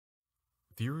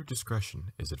Viewer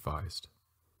discretion is advised.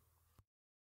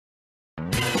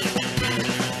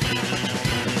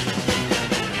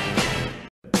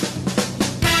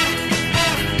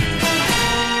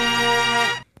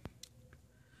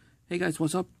 Hey guys,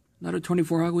 what's up? Another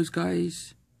 24 Hot Wheels,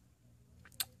 guys.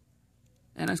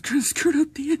 And I kind of screwed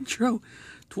up the intro.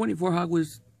 24 Hot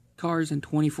Wheels cars in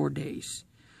 24 days.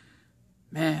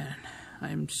 Man, I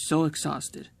am so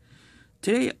exhausted.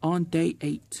 Today on day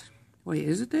 8. Wait,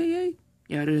 is it day 8?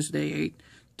 Yeah, it is day 8.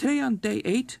 Today on day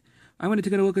 8, I'm going to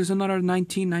take a look at another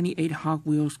 1998 Hot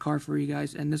Wheels car for you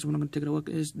guys. And this one I'm going to take a look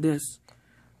at is this.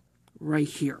 Right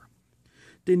here.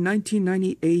 The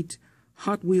 1998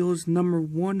 Hot Wheels number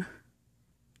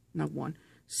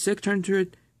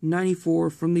 694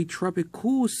 from the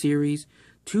Tropicool series,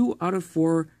 2 out of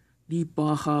 4, the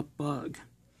Baja Bug.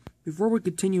 Before we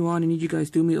continue on, I need you guys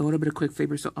to do me a little bit of quick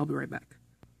favor, so I'll be right back.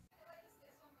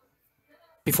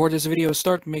 Before this video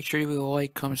starts, make sure you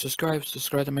like, comment, subscribe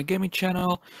to my gaming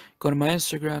channel, go to my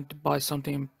Instagram to buy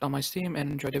something on my Steam, and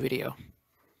enjoy the video.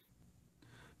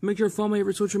 Make sure to follow my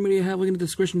favorite social media, have a link in the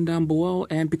description down below,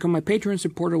 and become my Patreon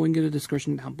supporter, link in the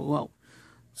description down below.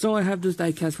 So I have this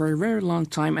diecast for a very long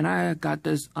time, and I got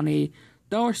this on a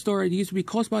dollar store. It used to be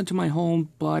close by to my home,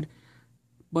 but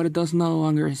it does no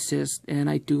longer exist, and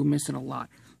I do miss it a lot.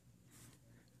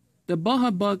 The Baja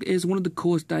Bug is one of the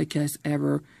coolest diecasts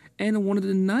ever, and one of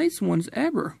the nice ones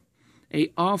ever. A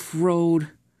off-road,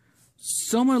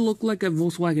 somewhat look like a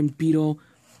Volkswagen Beetle,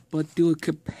 but do a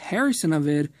comparison of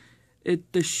it,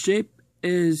 the shape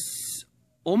is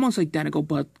almost identical,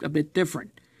 but a bit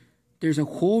different. There's a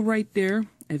hole right there,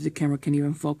 if the camera can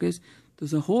even focus.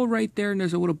 There's a hole right there, and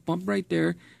there's a little bump right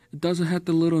there. It doesn't have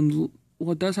the little,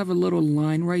 well, it does have a little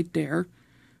line right there.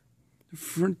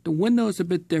 The window is a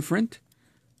bit different.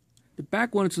 The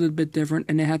back one is a little bit different,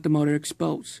 and they had the motor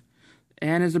exposed.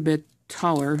 And it's a bit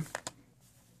taller.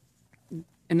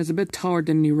 And it's a bit taller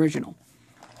than the original.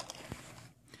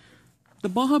 The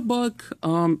Baja Bug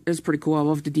is pretty cool. I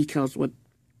love the decals, what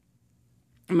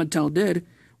Mattel did.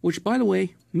 Which, by the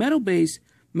way, metal base,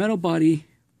 metal body,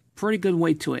 pretty good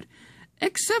weight to it.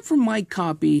 Except for my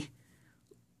copy,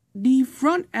 the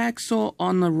front axle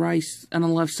on the right and the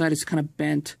left side is kind of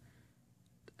bent.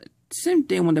 Same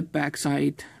thing on the back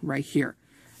side right here.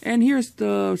 And here's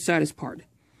the saddest part.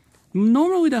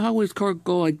 Normally the Hot Wheels car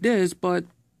go like this, but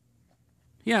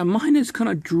yeah, mine is kind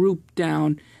of drooped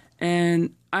down,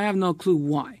 and I have no clue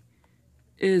why.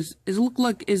 It look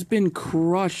like it's been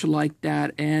crushed like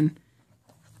that, and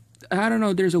I don't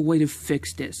know, there's a way to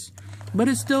fix this. But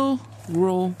it still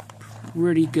roll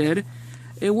pretty good.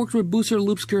 It works with booster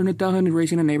loops, current 1,000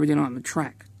 racing and everything on the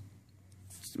track.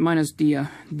 Minus the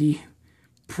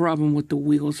problem with the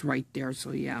wheels right there,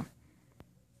 so yeah.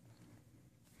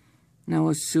 Now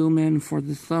let's zoom in for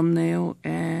the thumbnail,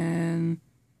 and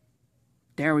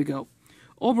there we go.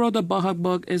 Overall, the Baja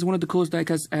Bug is one of the coolest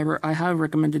diecasts ever. I highly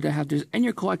recommend you to have this in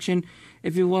your collection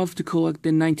if you love to collect the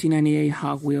 1998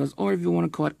 Hot Wheels, or if you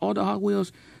want to collect all the Hot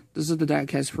Wheels, this is the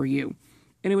diecast for you.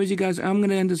 Anyways, you guys, I'm going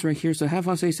to end this right here, so have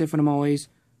fun, stay safe, and always,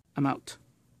 I'm out.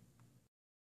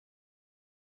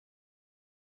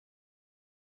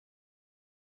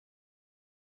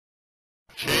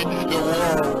 Change the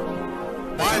world.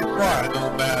 My final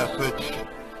message.